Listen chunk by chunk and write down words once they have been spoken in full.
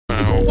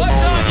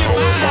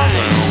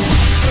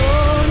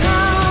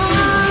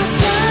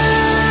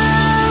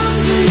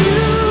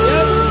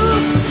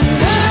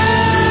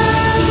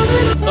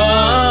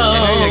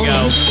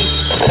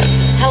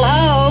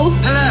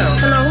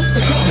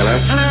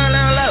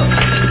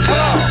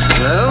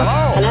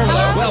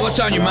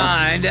on your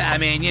mind? I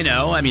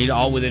mean,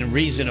 all within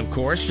reason, of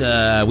course.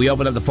 We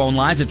open up the phone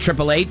lines at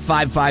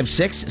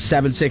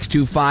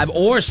 888-556-7625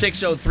 or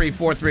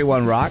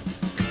 603-431-ROCK.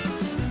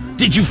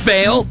 Did you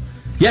fail?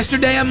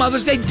 Yesterday on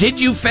Mother's Day, did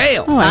you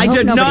fail? Oh, I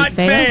did not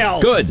failed.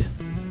 fail. Good.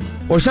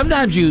 Or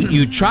sometimes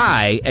you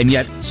try and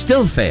yet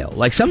still fail.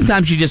 Like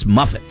sometimes you just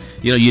muff it.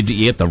 You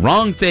get the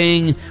wrong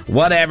thing,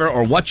 whatever,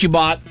 or what you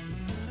bought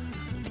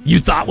you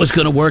thought was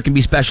going to work and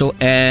be special,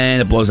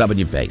 and it blows up in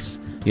your face.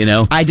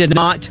 I did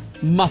not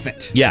muff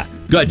it. Yeah,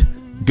 good.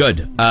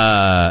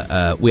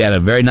 We had a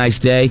very nice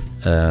day.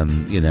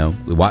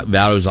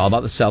 Valerie was all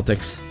about the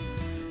Celtics.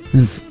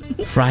 And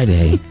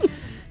Friday,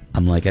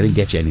 I'm like, I didn't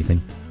get you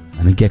anything.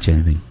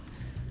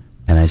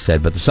 And I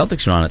said, but the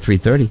Celtics are on at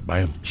 3:30.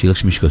 Bam. She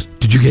looks at me, she goes,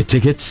 did you get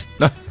tickets?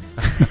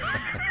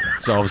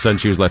 So all of a sudden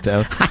she was let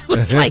down. I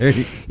was like,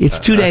 it's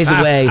 2 days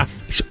away.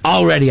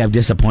 Already I've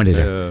disappointed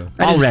her.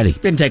 Already.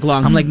 Didn't take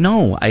long. I'm like,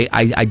 no,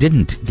 I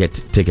didn't get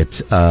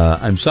tickets.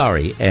 I'm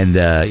sorry. And,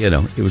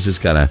 it was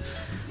just kind of...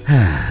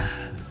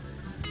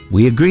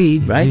 We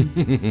agreed, right?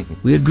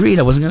 We agreed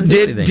I wasn't going to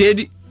do anything.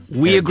 Did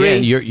we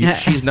agree?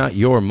 She's not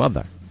your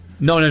mother.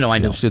 No, I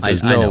know.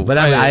 There's I know. But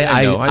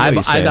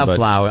I got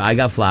flowers. I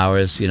got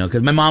flowers,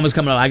 because my mom was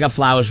coming over. I got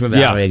flowers for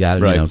Valerie. I got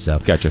it, right. So.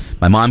 Gotcha.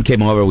 My mom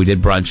came over. We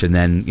did brunch and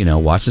then,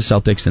 watched the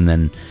Celtics and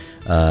then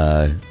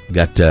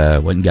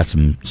went and got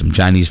some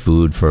Chinese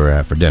food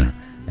for dinner.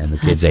 And the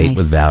kids ate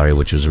with Valerie,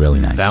 which was really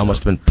nice. Val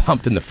must have been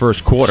pumped in the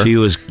first quarter. She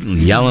was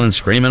yelling and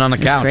screaming on the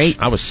couch. Great.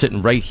 I was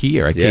sitting right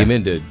here. I came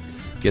in to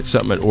get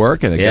something at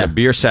work, and I got a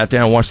beer, sat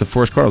down, watched the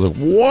first quarter. I was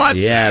like, what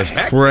Yeah, the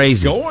heck crazy.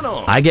 is going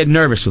on? I get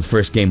nervous with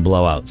first game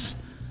blowouts.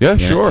 Yeah,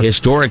 sure.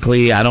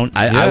 Historically, I would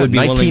be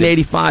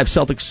 1985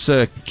 Celtics.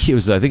 I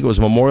think it was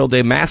Memorial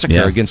Day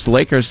Massacre against the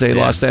Lakers. They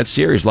lost that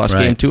series, lost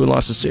game 2 and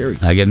lost the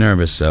series. I get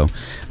nervous, so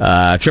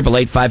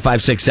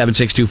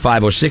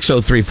 888-556-7625 or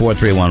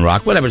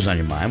 603-431-ROCK. Whatever's on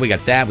your mind. We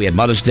got that. We had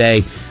Mother's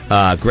Day.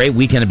 Great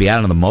weekend to be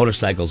out on the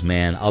motorcycles,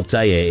 man. I'll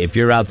tell you, if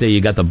you're out there,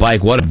 you got the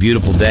bike. What a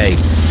beautiful day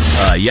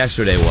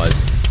yesterday was.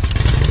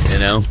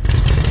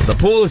 The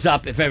pool is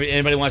up. If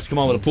anybody wants to come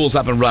over, the pool's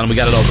up and running. We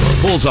got it open. The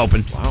pool's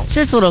open. Wow.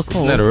 Sure, it's a little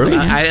cold. Isn't that early?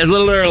 A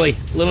little early.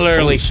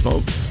 Holy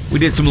smoke. We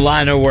did some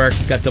liner work.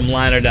 Got them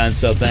liner done.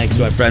 So thanks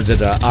to our friends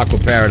at Aqua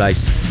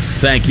Paradise.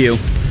 Thank you.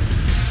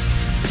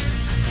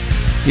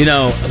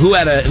 Who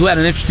had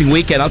an interesting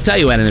weekend? I'll tell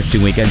you who had an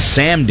interesting weekend.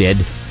 Sam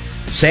did.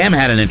 Sam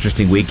had an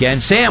interesting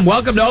weekend. Sam,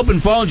 welcome to Open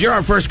Phones. You're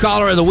our first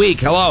caller of the week.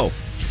 Hello.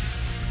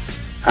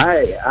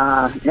 Hi.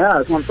 I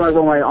just want to talk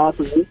about my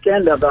awesome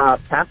weekend of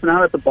passing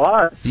out at the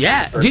bar.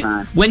 Yeah.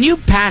 When you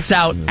pass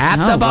out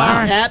at the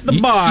bar,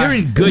 you're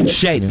in good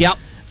shape. Yep.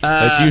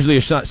 That's usually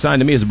a sign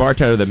to me as a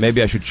bartender that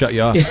maybe I should shut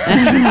you off.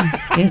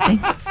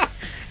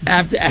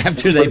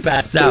 After they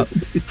passed out,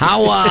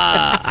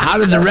 how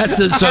did the rest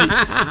of so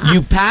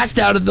you passed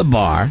out at the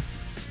bar?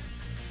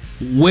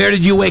 Where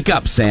did you wake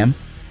up, Sam?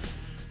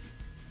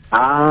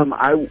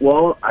 I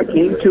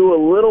came to a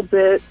little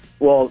bit.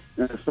 Well,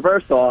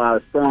 first of all, I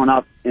was throwing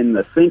up in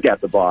the sink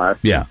at the bar.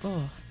 Yeah.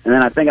 And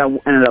then I think I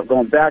ended up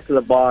going back to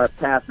the bar,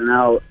 passing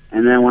out.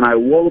 And then when I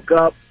woke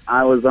up,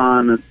 I was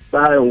on the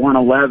side of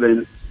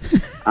 111,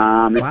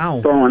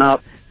 throwing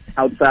up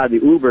outside the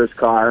Uber's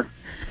car.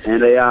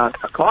 And a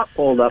cop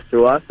pulled up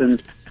to us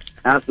and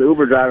asked the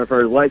Uber driver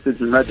for his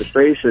license and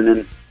registration.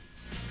 And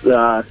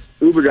the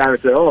Uber driver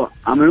said, "Oh,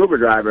 I'm an Uber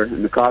driver."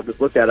 And the cop just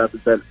looked at us and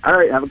said, "All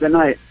right, have a good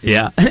night."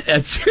 Yeah. and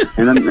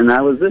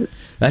that was it.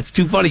 That's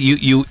too funny. When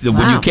you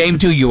came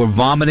to, you were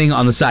vomiting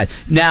on the side.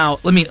 Now,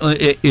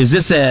 is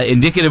this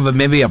indicative of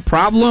maybe a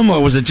problem,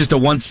 or was it just a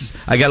once?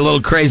 I got a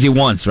little crazy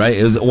once,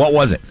 right? What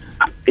was it?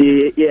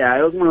 Yeah,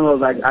 it was one of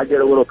those. I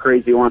get a little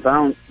crazy once. I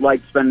don't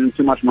like spending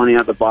too much money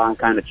at the bar. I'm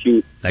kind of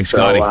cheap. Like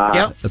Scotty.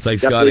 That's like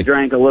Scotty.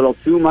 Drank a little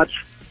too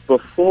much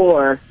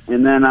before,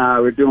 and then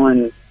we're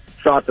doing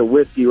shots of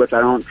whiskey, which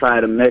I don't try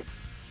to mix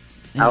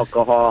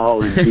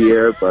alcohol and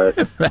beer, but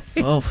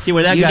see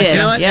where that got. You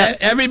know what?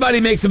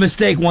 Everybody makes a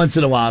mistake once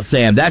in a while,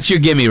 Sam. That's your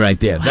gimme right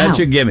there. Wow. That's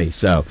your gimme.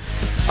 So,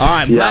 all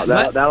right. Yeah,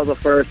 that was the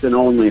first and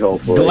only,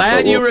 hopefully.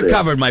 Glad you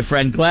recovered, my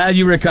friend. Glad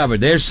you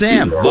recovered. There's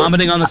Sam,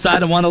 vomiting on the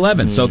side of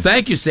 111. So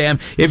thank you, Sam.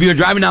 If you were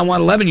driving down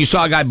 111, you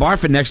saw a guy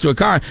barfing next to a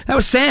car. That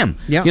was Sam.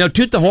 Yep.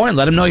 Toot the horn.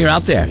 Let him know you're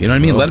out there. You know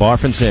what I mean?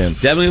 Barfing Sam.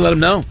 Definitely let him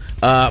know.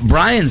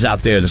 Brian's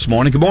out there this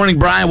morning. Good morning,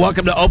 Brian.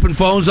 Welcome to Open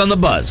Phones on the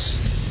Buzz.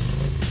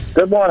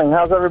 Good morning.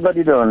 How's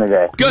everybody doing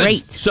today? Good.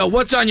 Great. So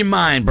what's on your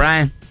mind,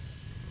 Brian?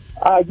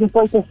 I'd just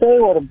like to say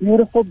what a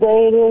beautiful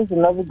day it is,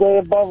 another day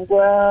above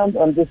ground.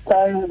 I'm just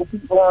tired of the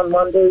people on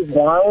Mondays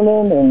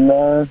whining and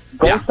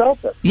go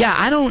Celtics. Yeah,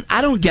 I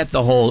don't get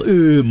the whole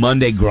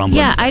Monday grumbling.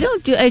 Yeah, I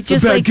don't do. It's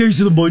just like case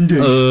of the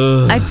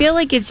Mondays. I feel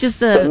like it's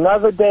just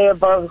Another day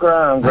above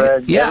ground,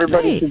 Greg.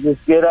 Everybody should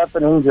just get up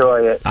and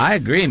enjoy it. I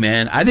agree,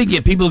 man. I think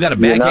people who got a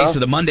bad case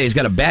of the Mondays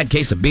got a bad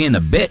case of being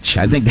a bitch.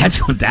 I think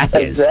that's what that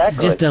is.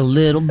 Exactly. Just a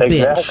little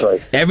bitch.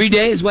 Exactly. Every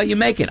day is what you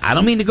make it. I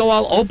don't mean to go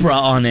all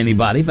Oprah on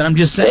anybody, but I'm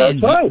just saying.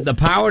 That's right. The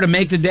power to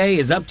make the day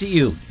is up to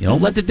you. You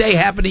don't let the day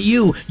happen to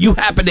you. You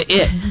happen to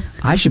it.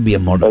 I should be a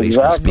motivational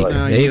Exactly. speaker.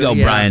 There you go,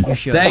 Brian. you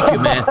should. Thank you,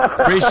 man.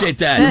 Appreciate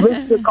that.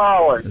 Mr.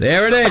 Caller.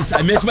 There it is.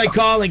 I missed my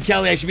calling,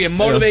 Kelly. I should be a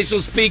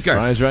motivational speaker.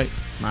 Brian's right.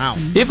 Wow.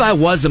 If I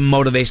was a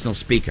motivational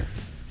speaker,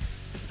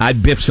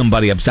 I'd biff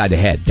somebody upside the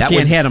head. That Can't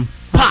would hit him.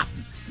 pop.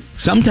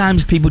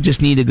 Sometimes people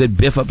just need a good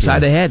biff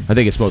upside the head. I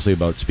think it's mostly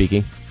about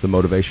speaking, the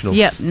motivational.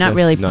 Yeah, not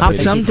really popping.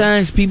 hitting.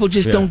 Sometimes people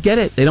just don't get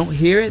it. They don't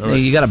hear it.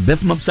 You got to biff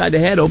them upside the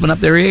head. Open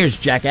up their ears,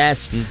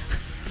 jackass.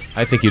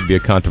 I think you'd be a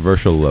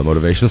controversial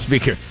motivational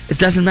speaker. It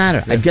doesn't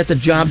matter. I'd get the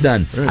job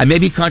done. Right. I may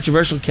be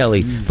controversial,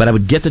 Kelly, but I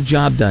would get the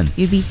job done.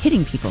 You'd be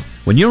hitting people.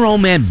 When your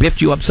old man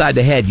biffed you upside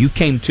the head, you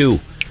came to.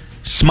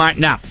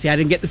 Smarten up. See, I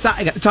didn't get the side.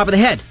 I got the top of the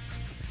head.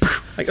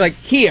 Like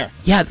here.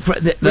 Yeah,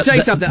 I'll tell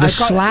you something. The I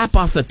caught- slap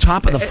off the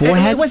top of the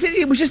forehead.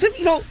 It was just,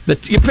 you know. The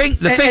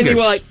fingers. And you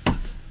were like,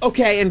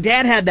 okay, and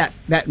Dad had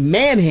that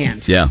man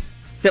hand. Yeah.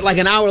 That like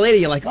an hour later,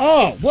 you're like,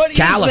 oh, what is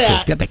Calluses.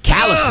 that? Got the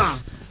calluses.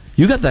 Ah.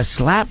 You got the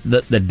slap,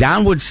 the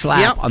downward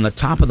slap Yep. on the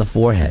top of the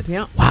forehead.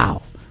 Yep.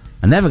 Wow.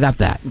 I never got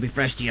that. Don't be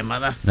fresh to your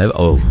mother. Never,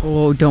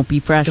 Oh, don't be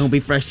fresh. Don't be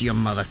fresh to your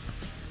mother.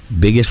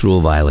 biggest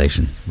rule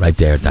violation right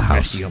there at the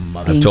house. Your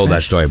mother. I've told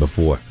that story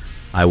before.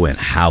 I went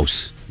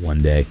house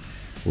one day.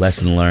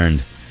 Lesson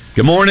learned.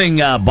 Good morning.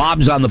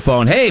 Bob's on the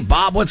phone. Hey,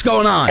 Bob, what's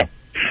going on?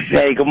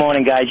 Hey, good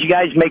morning, guys. You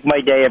guys make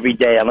my day every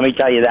day. Let me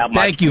tell you that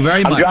much. Thank you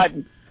very much.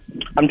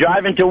 I'm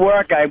driving to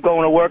work. I'm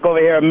going to work over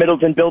here at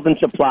Middleton Building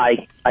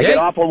Supply. I get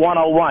off at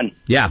 101.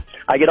 Yeah.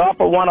 I get off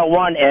at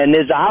 101, and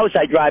there's a house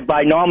I drive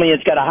by. Normally,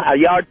 it's got a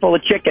yard full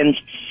of chickens.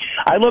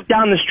 I look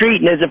down the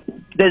street, and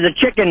there's a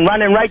chicken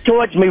running right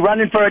towards me,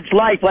 running for its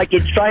life like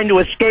it's trying to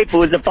escape. It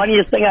was the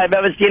funniest thing I've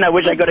ever seen. I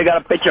wish I could have got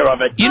a picture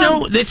of it. You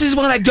know, this is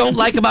what I don't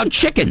like about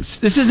chickens.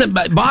 This is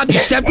Bob, you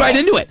stepped right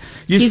into it.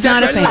 He's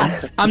not a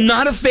fan. I'm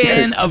not a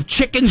fan of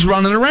chickens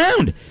running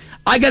around.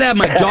 I got to have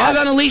my dog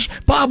on a leash.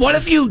 Bob, what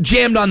if you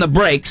jammed on the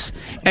brakes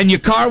and your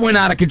car went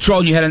out of control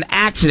and you had an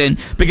accident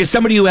because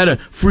somebody who had a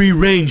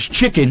free-range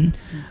chicken,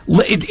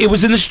 it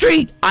was in the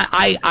street?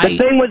 The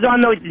thing was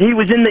he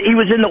was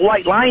in the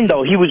white line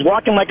though. He was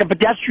walking like a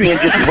pedestrian,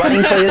 just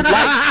running for his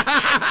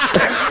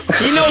life.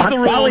 He knows the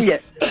rules.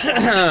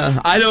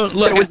 I don't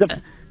look.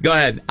 Go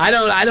ahead. I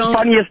don't.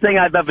 Funniest thing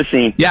I've ever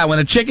seen. Yeah, when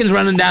a chicken's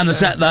running down the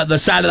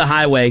side of the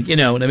highway, you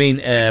know what I mean,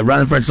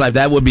 running for its life,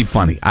 that would be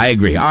funny. I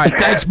agree. All right,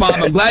 thanks, Bob.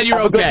 I'm glad you're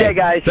Have a okay. good day,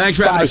 guys. Thanks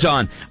for having us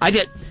on.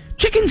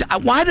 Chickens.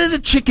 Why do the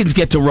chickens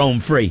get to roam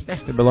free?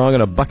 They belong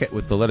in a bucket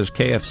with the letters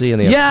KFC in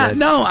the Yeah, outside.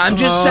 no, I'm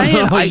just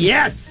saying.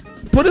 Yes.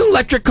 Put an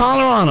electric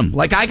collar on them,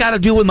 like I got to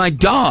do with my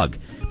dog.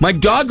 My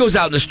dog goes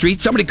out in the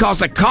street. Somebody calls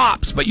the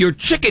cops, but your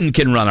chicken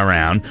can run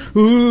around.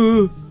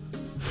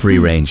 Free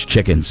range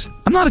chickens.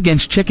 I'm not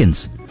against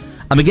chickens.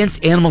 I'm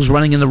against animals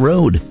running in the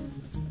road.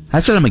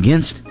 That's what I'm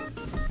against.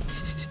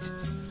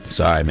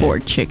 Sorry, man. Poor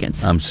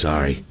chickens. I'm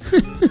sorry.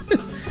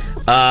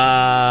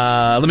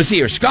 Let me see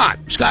here. Scott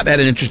had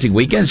an interesting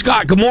weekend.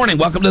 Scott, good morning.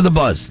 Welcome to the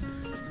Buzz.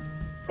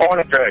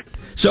 Morning, Greg.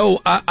 So,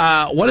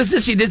 what is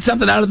this? You did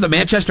something out of the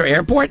Manchester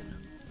airport?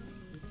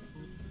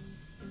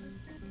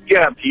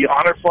 Yeah, the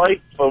honor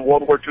flight for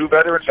World War II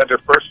veterans had their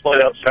first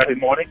flight out Saturday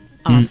morning.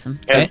 Awesome.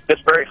 And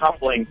it's very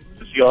humbling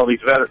to see all these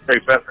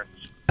great veterans.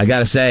 I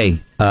gotta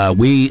say,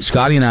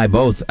 Scotty and I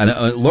both, and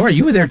Laura,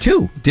 you were there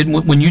too. Did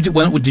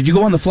you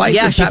go on the flight?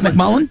 Yeah, with Pat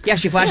McMullen. Yeah,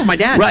 she flashed my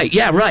dad. Right,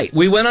 yeah, right.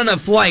 We went on a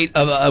flight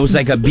of it was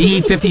like a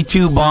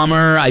B-52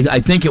 bomber, I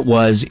think it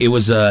was. It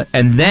was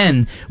and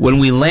then when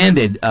we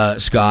landed,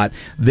 Scott,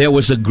 there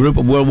was a group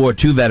of World War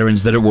II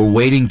veterans that were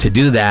waiting to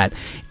do that,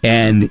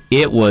 and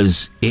it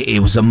was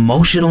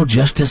emotional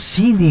just to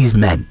see these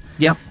men.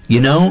 Yep.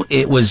 You know,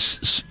 it was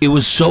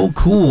so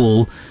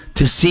cool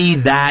to see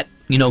that.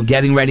 You know,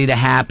 getting ready to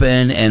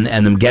happen, and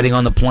them getting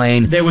on the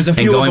plane. There was a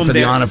few and going of them for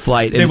the there. honor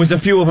flight. There was a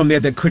few of them there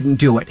that couldn't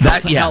do it.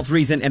 Health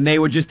reason, and they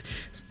were just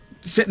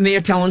sitting there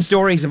telling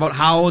stories about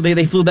how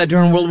they flew that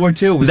during World War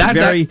II. It was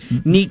very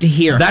neat to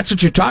hear. That's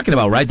what you're talking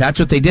about, right? That's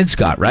what they did,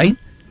 Scott, right?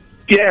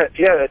 Yeah.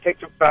 They take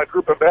a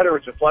group of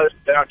veterans and fly us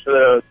down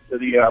to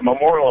the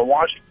memorial in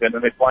Washington,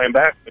 and they fly them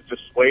back. It's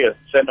just a way to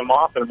send them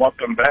off and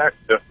welcome them back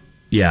to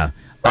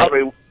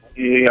probably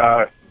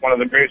one of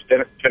the greatest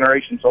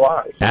generations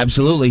alive.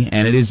 Absolutely,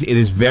 and it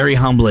is very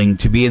humbling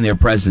to be in their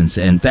presence.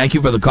 And thank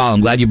you for the call.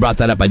 I'm glad you brought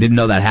that up. I didn't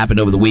know that happened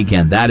over the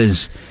weekend. That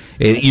is,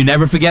 you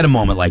never forget a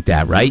moment like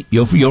that, right?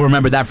 You'll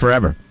remember that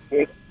forever.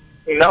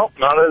 No,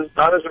 not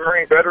as a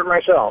Marine veteran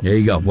myself. There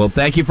you go. Well,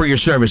 thank you for your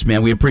service,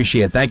 man. We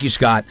appreciate it. Thank you,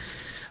 Scott.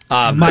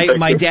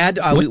 My dad,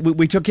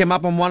 we took him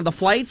up on one of the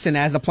flights, and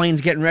as the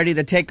plane's getting ready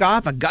to take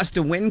off, a gust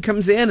of wind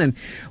comes in and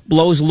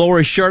blows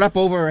Laura's shirt up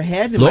over her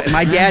head. And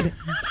my dad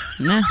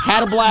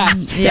had a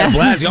blast. Had a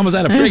blast. He almost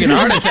had a friggin'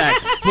 heart attack.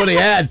 What he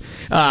had.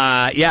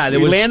 There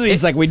was. Landed.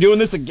 He's like, "We doing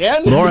this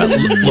again?"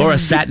 Laura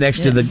sat next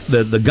to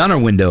the gunner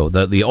window.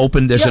 The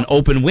open. There's an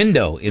open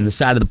window in the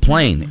side of the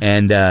plane,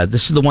 and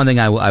this is the one thing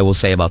I will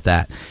say about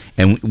that.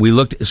 And we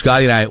looked.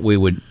 Scotty and I.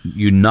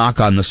 You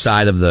knock on the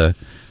side of the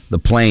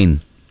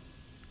plane.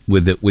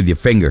 With your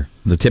finger,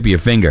 the tip of your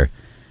finger,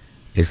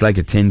 it's like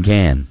a tin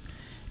can,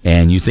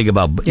 And you think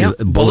about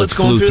bullets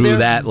flew through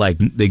that, like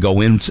they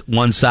go in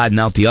one side and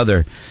out the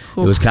other.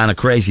 Ooh. It was kind of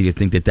crazy to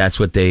think that that's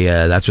what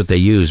they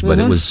used, but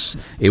it was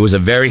a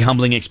very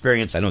humbling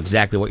experience. I know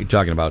exactly what you're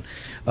talking about,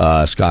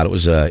 Scott.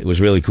 It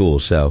was really cool.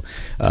 So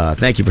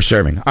thank you for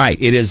serving. All right,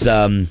 it is.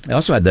 I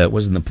also had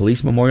the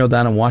police memorial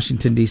down in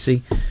Washington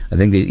D.C. I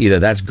think either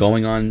that's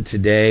going on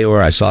today,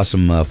 or I saw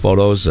some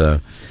photos.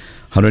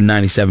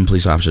 197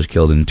 police officers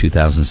killed in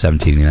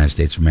 2017 in the United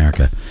States of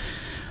America.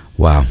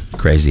 Wow,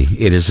 crazy.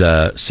 It is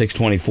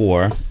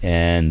 6:24,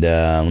 and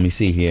let me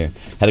see here.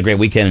 Had a great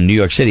weekend in New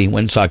York City.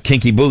 Went and saw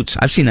Kinky Boots.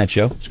 I've seen that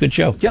show. It's a good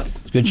show. Yep.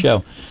 It's a good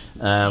show.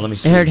 Let me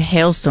see. I heard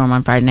Hailstorm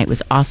on Friday night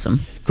was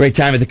awesome. Great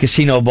time at the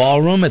Casino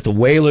Ballroom at the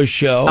Whalers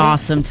show.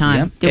 Awesome time.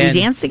 Yep. Did we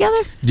dance together?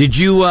 Did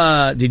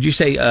you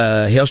say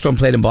Hailstorm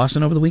played in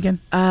Boston over the weekend?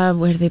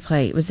 Where did they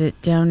play? Was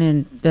it down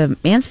in the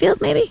Mansfield,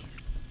 maybe?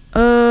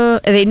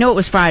 They know it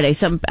was Friday.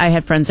 I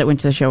had friends that went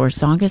to the show, or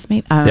Songus,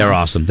 maybe. They're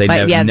awesome. They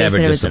never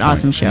disappoint. It was an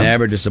awesome show.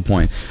 Never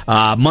disappoint.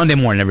 Monday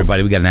morning,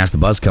 everybody. We got an Ask the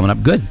Buzz coming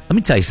up. Good. Let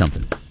me tell you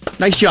something.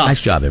 Nice job.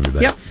 Nice job,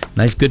 everybody. Yep.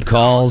 Nice, good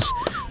calls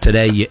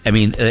today.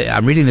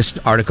 I'm reading this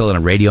article in a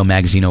radio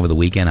magazine over the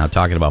weekend. I'm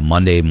talking about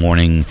Monday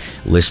morning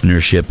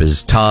listenership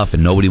is tough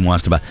and nobody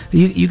wants to.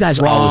 You guys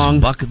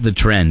always buck the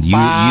trend.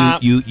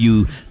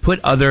 You put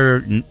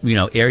other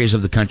areas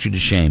of the country to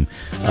shame.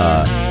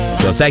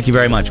 So thank you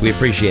very much. We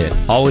appreciate it.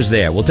 Always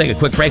there. We'll take a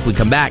quick break. We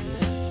come back.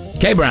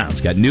 K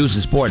Brown's got news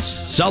and sports.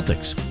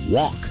 Celtics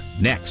walk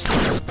next.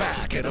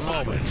 Back in a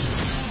moment.